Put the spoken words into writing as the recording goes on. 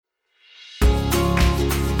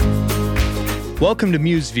Welcome to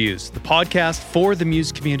Muse Views, the podcast for the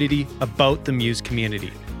Muse community about the Muse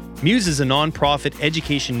community. Muse is a nonprofit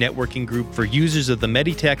education networking group for users of the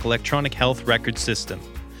Meditech electronic health record system.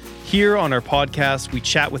 Here on our podcast, we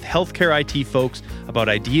chat with healthcare IT folks about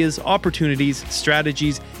ideas, opportunities,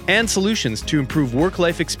 strategies, and solutions to improve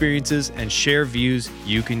work-life experiences and share views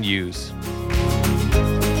you can use.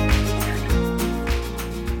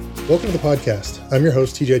 Welcome to the podcast. I'm your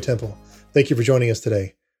host, TJ Temple. Thank you for joining us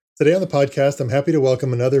today. Today on the podcast, I'm happy to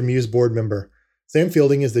welcome another Muse board member. Sam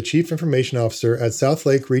Fielding is the Chief Information Officer at South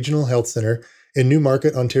Lake Regional Health Centre in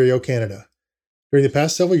Newmarket, Ontario, Canada. During the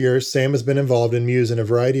past several years, Sam has been involved in Muse in a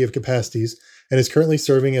variety of capacities and is currently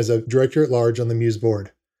serving as a Director-at-Large on the Muse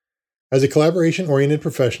board. As a collaboration-oriented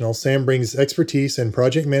professional, Sam brings expertise in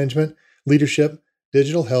project management, leadership,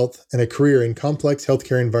 digital health, and a career in complex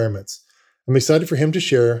healthcare environments. I'm excited for him to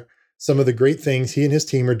share some of the great things he and his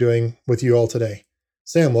team are doing with you all today.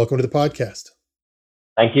 Sam, welcome to the podcast.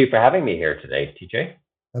 Thank you for having me here today, TJ.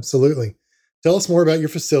 Absolutely. Tell us more about your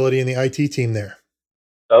facility and the IT team there.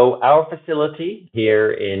 So our facility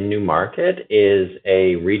here in Newmarket is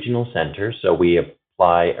a regional center. So we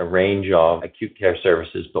apply a range of acute care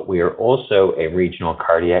services, but we are also a regional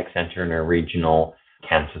cardiac center and a regional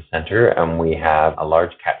cancer center. And we have a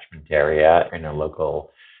large catchment area in our local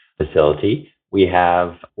facility. We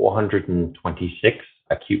have 426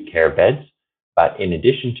 acute care beds. But in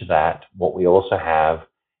addition to that, what we also have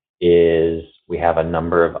is we have a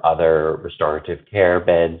number of other restorative care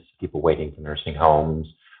beds, people waiting for nursing homes,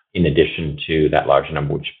 in addition to that large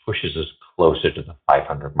number, which pushes us closer to the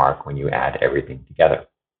 500 mark when you add everything together.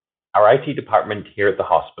 Our IT department here at the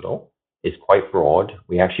hospital is quite broad.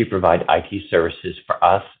 We actually provide IT services for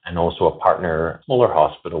us and also a partner, smaller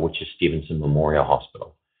hospital, which is Stevenson Memorial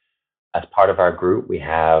Hospital. As part of our group, we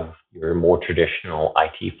have your more traditional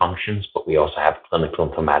IT functions, but we also have clinical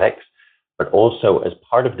informatics. But also as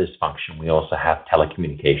part of this function, we also have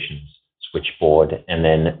telecommunications, switchboard, and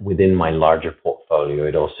then within my larger portfolio,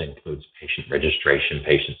 it also includes patient registration,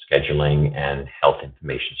 patient scheduling, and health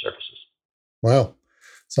information services. Wow.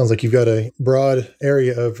 Sounds like you've got a broad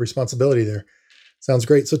area of responsibility there. Sounds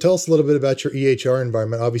great. So tell us a little bit about your EHR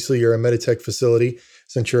environment. Obviously, you're a Meditech facility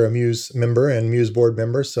since you're a Muse member and Muse board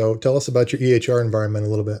member. So tell us about your EHR environment a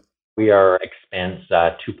little bit. We are Expanse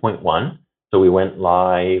 2.1. So we went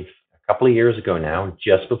live a couple of years ago now,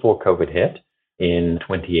 just before COVID hit in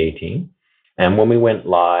 2018. And when we went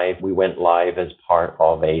live as part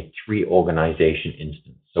of a 3-organization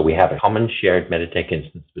instance. So we have a common shared Meditech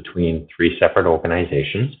instance between 3 separate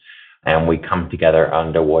organizations. And we come together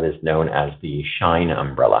under what is known as the SHINE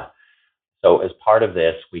umbrella. So as part of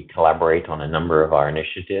this, we collaborate on a number of our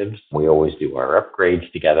initiatives. We always do our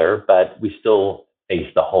upgrades together, but we still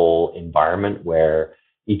face the whole environment where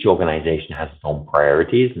each organization has its own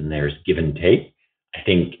priorities and there's give and take, I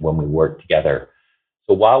think, when we work together.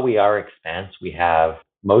 So while we are Expanse, we have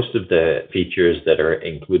most of the features that are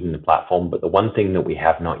included in the platform, but the one thing that we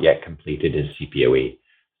have not yet completed is CPOE.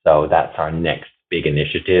 So that's our next big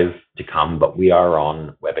initiative to come, but we are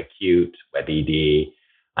on WebAcute, WebED,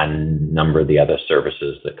 and a number of the other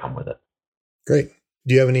services that come with it. Great.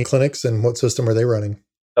 Do you have any clinics and what system are they running?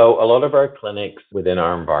 So a lot of our clinics within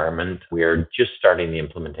our environment, we're just starting the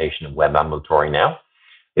implementation of Web Ambulatory now.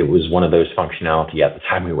 It was one of those functionality at the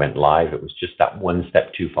time we went live. It was just that one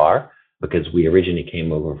step too far because we originally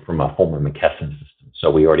came over from a former McKesson system. So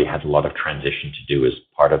we already had a lot of transition to do as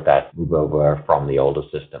part of that move over from the older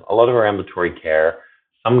system. A lot of our ambulatory care,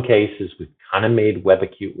 some cases we've kind of made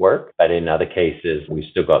WebAcute work, but in other cases, we've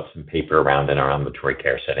still got some paper around in our ambulatory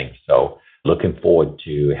care settings. So looking forward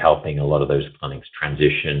to helping a lot of those clinics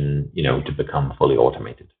transition, to become fully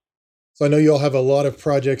automated. So I know you all have a lot of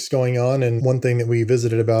projects going on. And one thing that we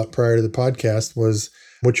visited about prior to the podcast was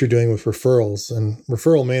what you're doing with referrals. And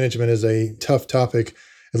referral management is a tough topic,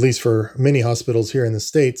 at least for many hospitals here in the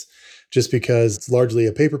States, just because it's largely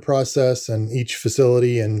a paper process and each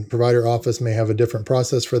facility and provider office may have a different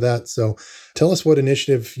process for that. So tell us what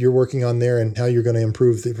initiative you're working on there and how you're going to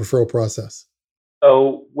improve the referral process.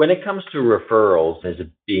 So when it comes to referrals, there's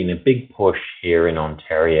been a big push here in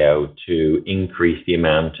Ontario to increase the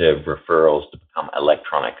amount of referrals to become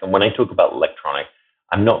electronic. And when I talk about electronic,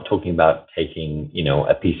 I'm not talking about taking,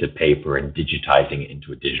 a piece of paper and digitizing it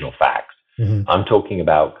into a digital fax. Mm-hmm. I'm talking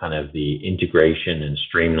about kind of the integration and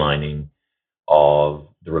streamlining of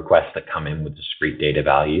the requests that come in with discrete data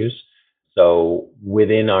values. So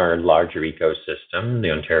within our larger ecosystem,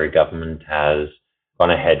 the Ontario government has gone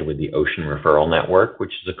ahead with the Ocean Referral Network,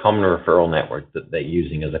 which is a common referral network that they're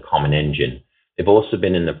using as a common engine. They've also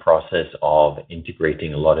been in the process of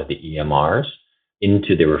integrating a lot of the EMRs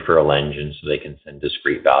into the referral engine so they can send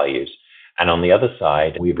discrete values. And on the other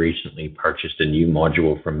side, we've recently purchased a new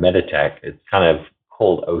module from Meditech. It's kind of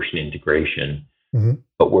called Ocean Integration. Mm-hmm.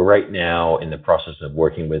 But we're right now in the process of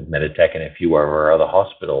working with Meditech and a few of our other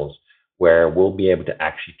hospitals where we'll be able to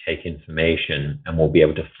actually take information and we'll be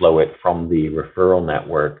able to flow it from the referral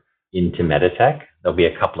network into Meditech. There'll be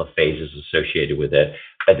a couple of phases associated with it.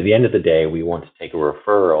 But at the end of the day, we want to take a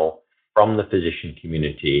referral from the physician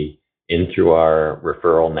community in through our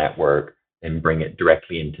referral network and bring it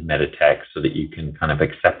directly into Meditech so that you can kind of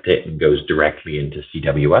accept it and goes directly into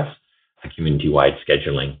CWS, the community-wide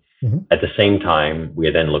scheduling. Mm-hmm. At the same time,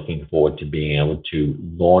 we're then looking forward to being able to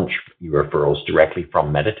launch referrals directly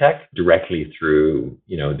from Meditech, directly through,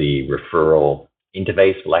 the referral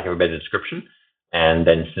interface, for lack of a better description, and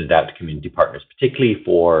then send it out to community partners, particularly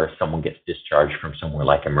for someone gets discharged from somewhere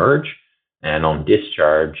like Emerge. And on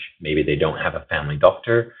discharge, maybe they don't have a family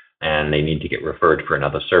doctor and they need to get referred for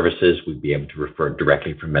another services. We'd be able to refer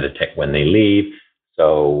directly from Meditech when they leave.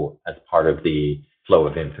 So as part of the flow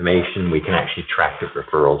of information, we can actually track that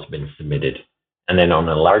referrals have been submitted. And then on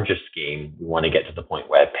a larger scheme, we want to get to the point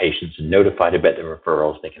where patients are notified about the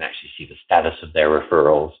referrals. They can actually see the status of their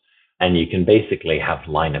referrals. And you can basically have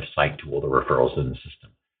line of sight to all the referrals in the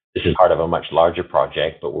system. This is part of a much larger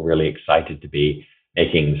project, but we're really excited to be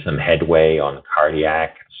making some headway on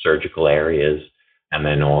cardiac, surgical areas. And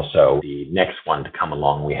then also the next one to come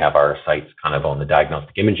along, we have our sites kind of on the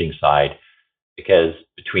diagnostic imaging side, because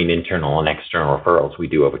between internal and external referrals, we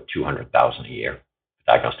do over 200,000 a year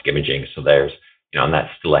for diagnostic imaging. So there's, and that's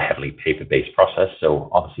still a heavily paper-based process. So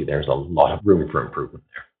obviously there's a lot of room for improvement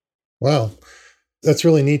there. Wow. That's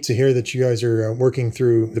really neat to hear that you guys are working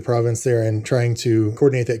through the province there and trying to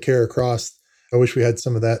coordinate that care across. I wish we had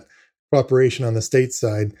some of that cooperation on the state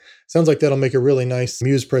side. Sounds like that'll make a really nice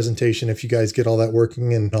Muse presentation if you guys get all that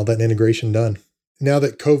working and all that integration done. Now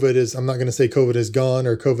that COVID is, I'm not going to say COVID is gone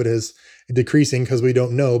or COVID is decreasing because we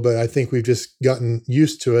don't know, but I think we've just gotten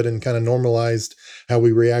used to it and kind of normalized how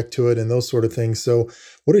we react to it and those sort of things. So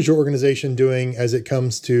what is your organization doing as it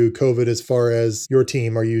comes to COVID as far as your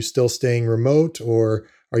team? Are you still staying remote or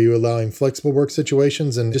are you allowing flexible work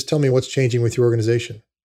situations? And just tell me what's changing with your organization.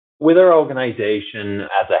 With our organization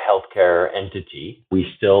as a healthcare entity,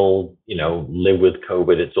 we still, live with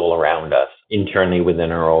COVID. It's all around us. Internally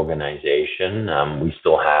within our organization, we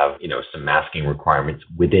still have, some masking requirements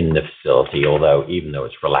within the facility, even though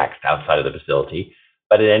it's relaxed outside of the facility.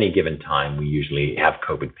 But at any given time, we usually have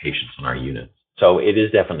COVID patients on our units. So it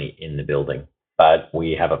is definitely in the building, but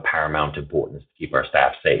we have a paramount importance to keep our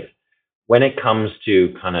staff safe. When it comes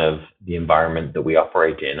to kind of the environment that we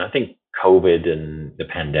operate in, I think COVID and the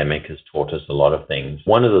pandemic has taught us a lot of things.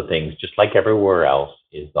 One of the things, just like everywhere else,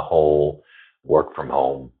 is the whole work from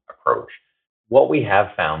home approach. What we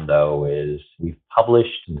have found, though, is we've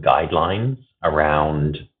published some guidelines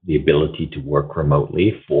around the ability to work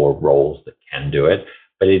remotely for roles that can do it,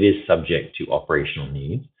 but it is subject to operational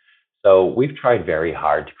needs. So we've tried very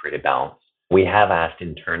hard to create a balance. We have asked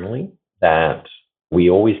internally that we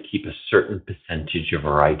always keep a certain percentage of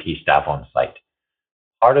our IT staff on site.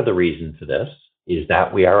 Part of the reason for this is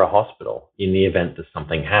that we are a hospital. In the event that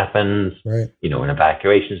something happens, right, an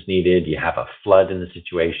evacuation is needed, you have a flood in the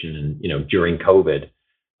situation. And, during COVID,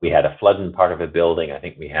 we had a flood in part of a building. I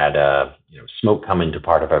think we had smoke come into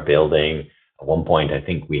part of our building. At one point, I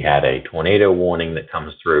think we had a tornado warning that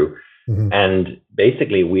comes through. Mm-hmm. And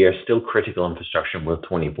basically, we are still critical infrastructure and we're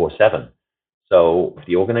 24/7. So if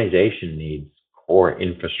the organization needs core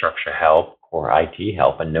infrastructure help, or IT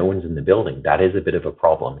help, and no one's in the building, that is a bit of a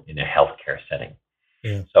problem in a healthcare setting.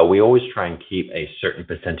 Yeah. So we always try and keep a certain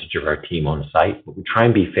percentage of our team on site, but we try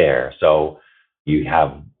and be fair. So you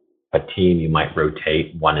have a team, you might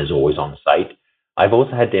rotate, one is always on site. I've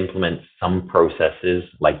also had to implement some processes,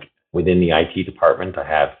 like within the IT department, I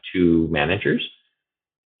have 2 managers.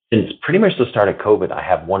 Since pretty much the start of COVID, I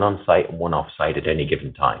have one on site and one off site at any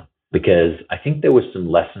given time, because I think there was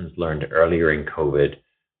some lessons learned earlier in COVID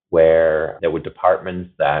where there were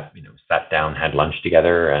departments that, sat down, had lunch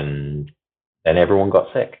together, and then everyone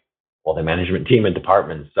got sick, or the management team and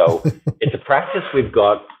departments. So it's a practice we've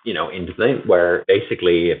got, into the where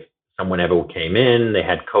basically if someone ever came in, they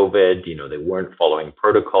had COVID, they weren't following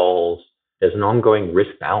protocols, there's an ongoing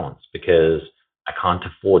risk balance because I can't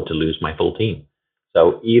afford to lose my full team.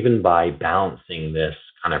 So even by balancing this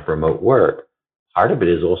kind of remote work, part of it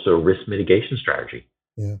is also a risk mitigation strategy.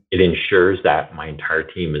 Yeah. It ensures that my entire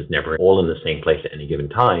team is never all in the same place at any given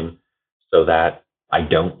time so that I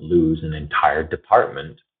don't lose an entire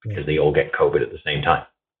department because they all get COVID at the same time.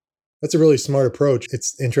 That's a really smart approach.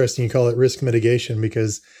 It's interesting you call it risk mitigation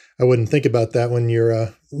because I wouldn't think about that when you're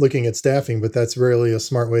looking at staffing, but that's really a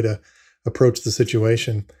smart way to approach the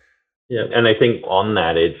situation. Yeah. And I think on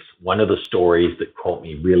that, it's one of the stories that caught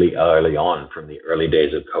me really early on from the early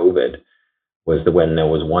days of COVID was when there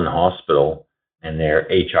was one hospital and their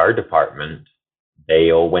HR department,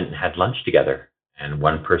 they all went and had lunch together. And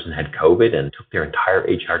one person had COVID and took their entire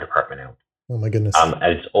HR department out. Oh my goodness. And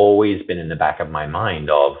it's always been in the back of my mind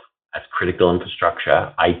of, as critical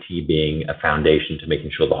infrastructure, IT being a foundation to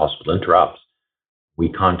making sure the hospital interrupts,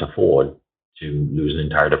 we can't afford to lose an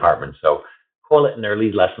entire department. So call it an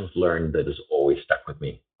early lessons learned that has always stuck with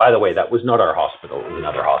me. By the way, that was not our hospital, it was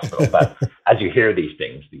another hospital. But as you hear these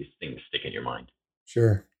things stick in your mind.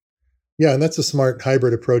 Sure. Yeah, and that's a smart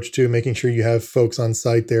hybrid approach too, making sure you have folks on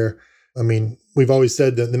site there. I mean, we've always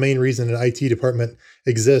said that the main reason an IT department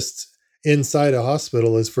exists inside a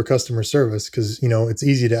hospital is for customer service because, it's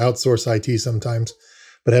easy to outsource IT sometimes,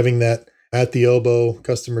 but having that at the elbow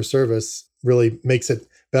customer service really makes it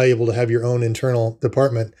valuable to have your own internal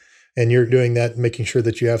department. And you're doing that, making sure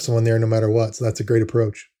that you have someone there no matter what. So that's a great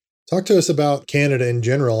approach. Talk to us about Canada in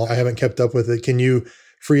general. I haven't kept up with it. Can you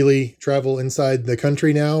freely travel inside the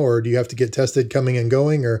country now, or do you have to get tested coming and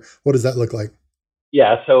going, or what does that look like?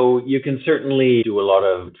 Yeah, so you can certainly do a lot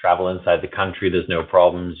of travel inside the country. There's no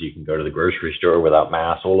problems. You can go to the grocery store without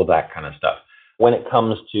masks, all of that kind of stuff. When it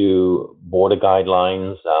comes to border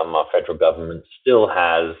guidelines, our federal government still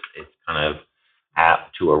has its kind of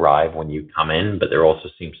app to arrive when you come in, but there also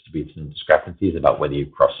seems to be some discrepancies about whether you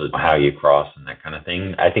cross it, how you cross, and that kind of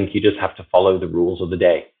thing. I think you just have to follow the rules of the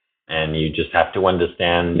day. And you just have to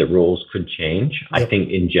understand the rules could change. Yep. I think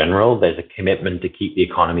in general, there's a commitment to keep the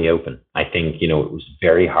economy open. I think, it was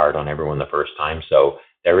very hard on everyone the first time. So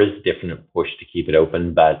there is a definite push to keep it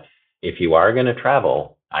open. But if you are going to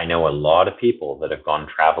travel, I know a lot of people that have gone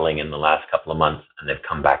traveling in the last couple of months and they've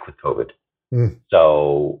come back with COVID.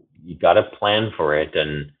 So you got to plan for it.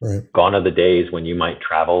 And Gone are the days when you might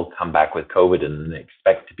travel, come back with COVID and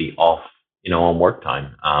expect to be off, on work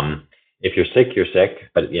time. If you're sick, you're sick.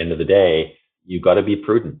 But at the end of the day, you got to be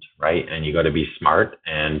prudent, right? And you got to be smart.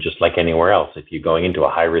 And just like anywhere else, if you're going into a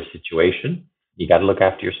high risk situation, you got to look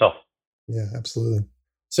after yourself. Yeah, absolutely.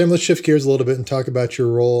 Sam, let's shift gears a little bit and talk about your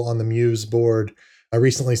role on the Muse board. I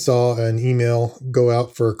recently saw an email go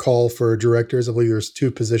out for a call for directors. I believe there's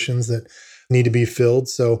 2 positions that need to be filled.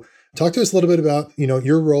 So talk to us a little bit about,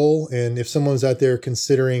 your role, and if someone's out there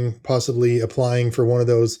considering possibly applying for one of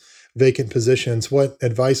those vacant positions, what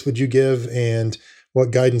advice would you give and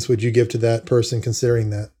what guidance would you give to that person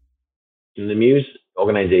considering that? The Muse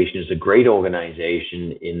organization is a great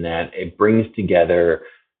organization in that it brings together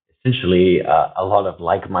essentially a lot of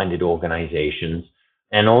like-minded organizations.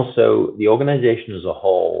 And also the organization as a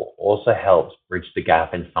whole also helps bridge the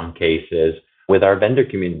gap in some cases with our vendor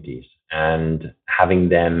communities and having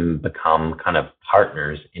them become kind of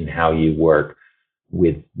partners in how you work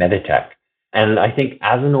with Meditech. And I think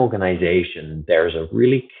as an organization, there's a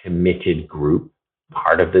really committed group,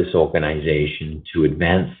 part of this organization, to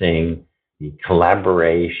advancing the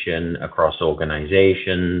collaboration across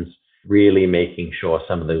organizations, really making sure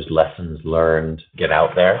some of those lessons learned get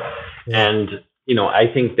out there. Yeah. And,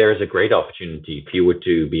 I think there's a great opportunity if you were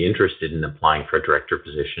to be interested in applying for a director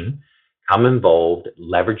position. Come involved,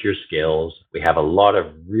 leverage your skills. We have a lot of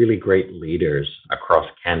really great leaders across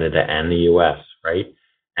Canada and the US, right?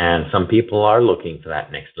 And some people are looking for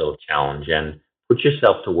that next little challenge, and put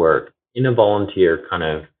yourself to work in a volunteer kind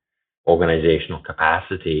of organizational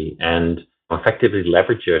capacity and effectively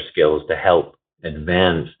leverage your skills to help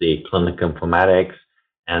advance the clinical informatics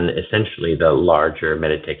and essentially the larger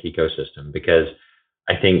Meditech ecosystem. Because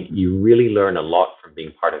I think you really learn a lot from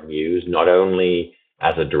being part of Muse, not only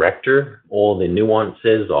as a director, all the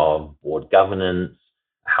nuances of board governance,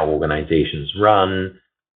 how organizations run,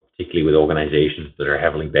 particularly with organizations that are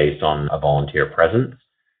heavily based on a volunteer presence.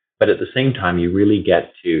 But at the same time, you really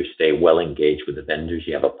get to stay well engaged with the vendors.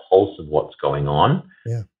 You have a pulse of what's going on.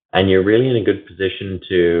 Yeah. And you're really in a good position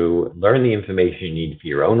to learn the information you need for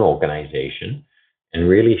your own organization and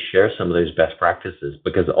really share some of those best practices,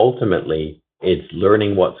 because ultimately it's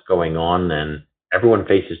learning what's going on, and everyone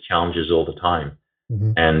faces challenges all the time.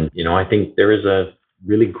 Mm-hmm. And, I think there is a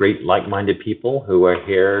really great like-minded people who are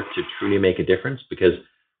here to truly make a difference, because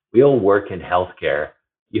we all work in healthcare.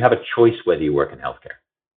 You have a choice whether you work in healthcare.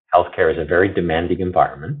 Healthcare is a very demanding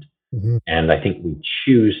environment. Mm-hmm. And I think we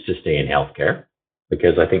choose to stay in healthcare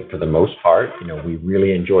because I think for the most part, we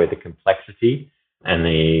really enjoy the complexity and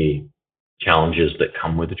the challenges that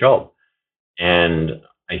come with the job. And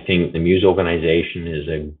I think the Muse organization is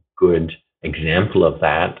a good example of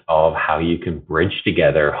that, of how you can bridge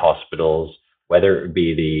together hospitals, whether it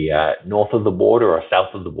be the north of the border or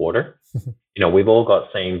south of the border. We've all got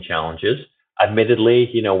same challenges. Admittedly,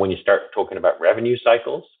 when you start talking about revenue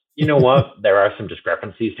cycles, You know what? There are some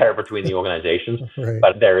discrepancies there between the organizations, Right.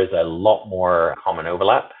 but there is a lot more common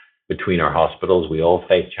overlap between our hospitals. We all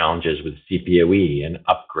face challenges with CPOE and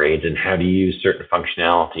upgrades and how to use certain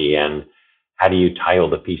functionality and how do you tie all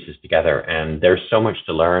the pieces together. And there's so much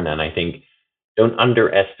to learn. And I think don't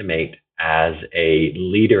underestimate as a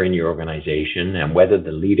leader in your organization, and whether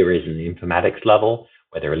the leader is in the informatics level,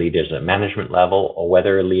 whether a leader is at management level, or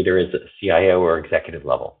whether a leader is at CIO or executive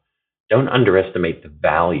level. Don't underestimate the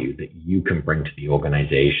value that you can bring to the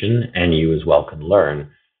organization, and you as well can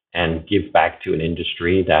learn and give back to an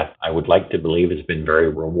industry that I would like to believe has been very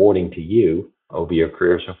rewarding to you over your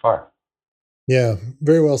career so far. Yeah,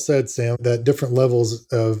 very well said, Sam. That different levels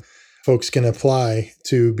of folks can apply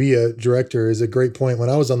to be a director is a great point. When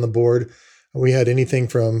I was on the board, we had anything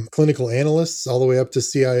from clinical analysts all the way up to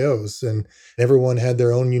CIOs, and everyone had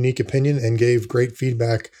their own unique opinion and gave great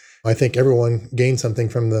feedback. I think everyone gained something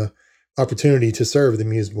from the opportunity to serve the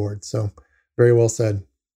Muse board. So very well said.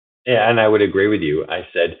 Yeah, and I would agree with you. I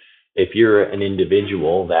said, if you're an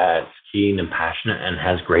individual that's keen and passionate and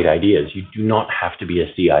has great ideas, you do not have to be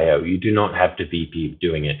a CIO. You do not have to be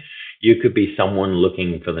doing it. You could be someone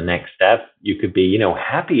looking for the next step. You could be,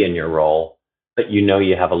 happy in your role, but you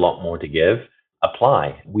have a lot more to give.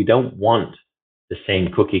 Apply. We don't want the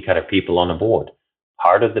same cookie cutter people on a board.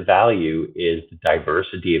 Part of the value is the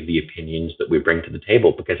diversity of the opinions that we bring to the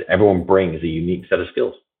table, because everyone brings a unique set of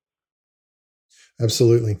skills.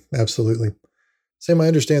 Absolutely. Absolutely. Sam, I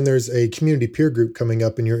understand there's a community peer group coming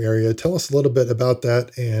up in your area. Tell us a little bit about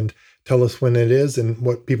that and tell us when it is and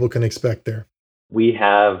what people can expect there. We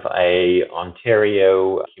have a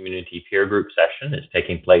Ontario community peer group session. It's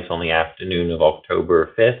taking place on the afternoon of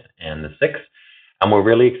October 5th and the 6th. And we're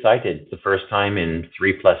really excited. It's the first time in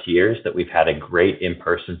 3+ years that we've had a great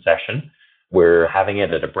in-person session. We're having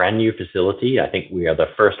it at a brand new facility. I think we are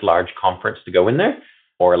the first large conference to go in there,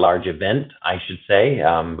 or a large event, I should say,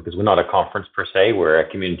 because we're not a conference per se, we're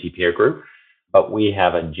a community peer group. But we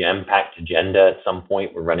have a jam-packed agenda. At some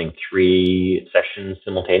point, we're running 3 sessions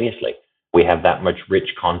simultaneously. We have that much rich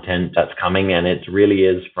content that's coming, and it really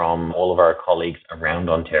is from all of our colleagues around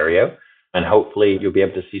Ontario. And hopefully you'll be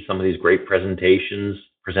able to see some of these great presentations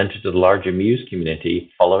presented to the larger Muse community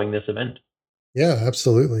following this event. Yeah,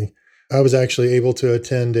 absolutely. I was actually able to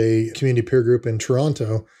attend a community peer group in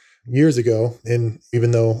Toronto years ago. And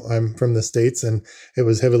even though I'm from the States and it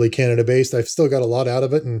was heavily Canada based, I've still got a lot out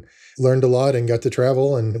of it and learned a lot and got to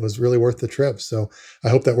travel, and it was really worth the trip. So I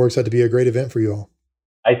hope that works out to be a great event for you all.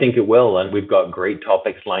 I think it will. And we've got great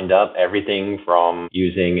topics lined up, everything from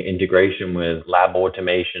using integration with lab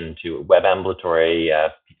automation to web ambulatory,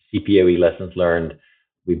 CPOE lessons learned.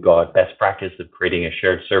 We've got best practice of creating a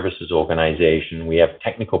shared services organization. We have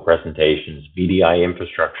technical presentations, VDI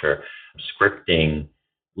infrastructure, scripting,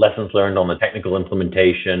 lessons learned on the technical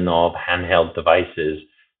implementation of handheld devices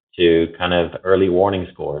to kind of early warning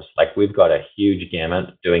scores. Like, we've got a huge gamut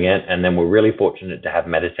doing it. And then we're really fortunate to have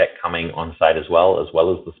Meditech coming on site as well as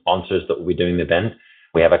the sponsors that will be doing the event.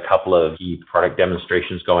 We have a couple of key product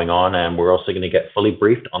demonstrations going on, and we're also going to get fully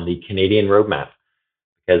briefed on the Canadian roadmap,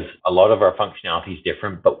 because a lot of our functionality is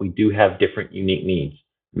different, but we do have different unique needs.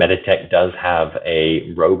 Meditech does have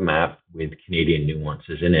a roadmap with Canadian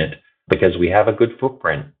nuances in it, because we have a good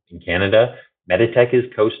footprint in Canada. Meditech is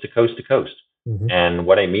coast to coast to coast. Mm-hmm. And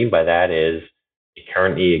what I mean by that is it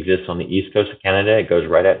currently exists on the east coast of Canada. It goes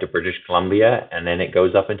right out to British Columbia, and then it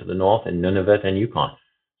goes up into the north in Nunavut and Yukon.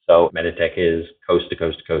 So Meditech is coast to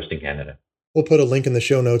coast to coast in Canada. We'll put a link in the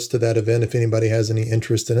show notes to that event if anybody has any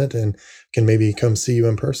interest in it and can maybe come see you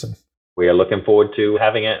in person. We are looking forward to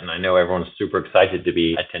having it, and I know everyone's super excited to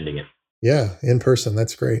be attending it. Yeah, in person.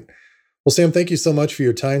 That's great. Well, Sam, thank you so much for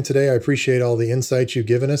your time today. I appreciate all the insights you've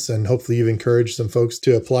given us, and hopefully you've encouraged some folks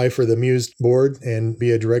to apply for the Muse board and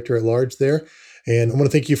be a director at large there. And I want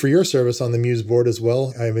to thank you for your service on the Muse board as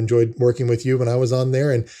well. I've enjoyed working with you when I was on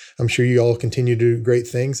there, and I'm sure you all continue to do great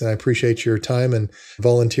things. And I appreciate your time and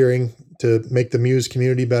volunteering to make the Muse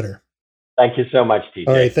community better. Thank you so much, TJ.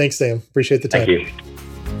 All right. Thanks, Sam. Appreciate the time. Thank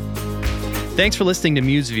you. Thanks for listening to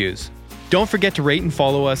Muse Views. Don't forget to rate and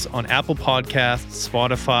follow us on Apple Podcasts,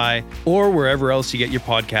 Spotify, or wherever else you get your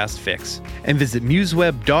podcast fix. And visit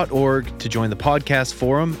museweb.org to join the podcast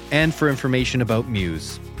forum and for information about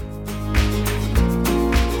Muse.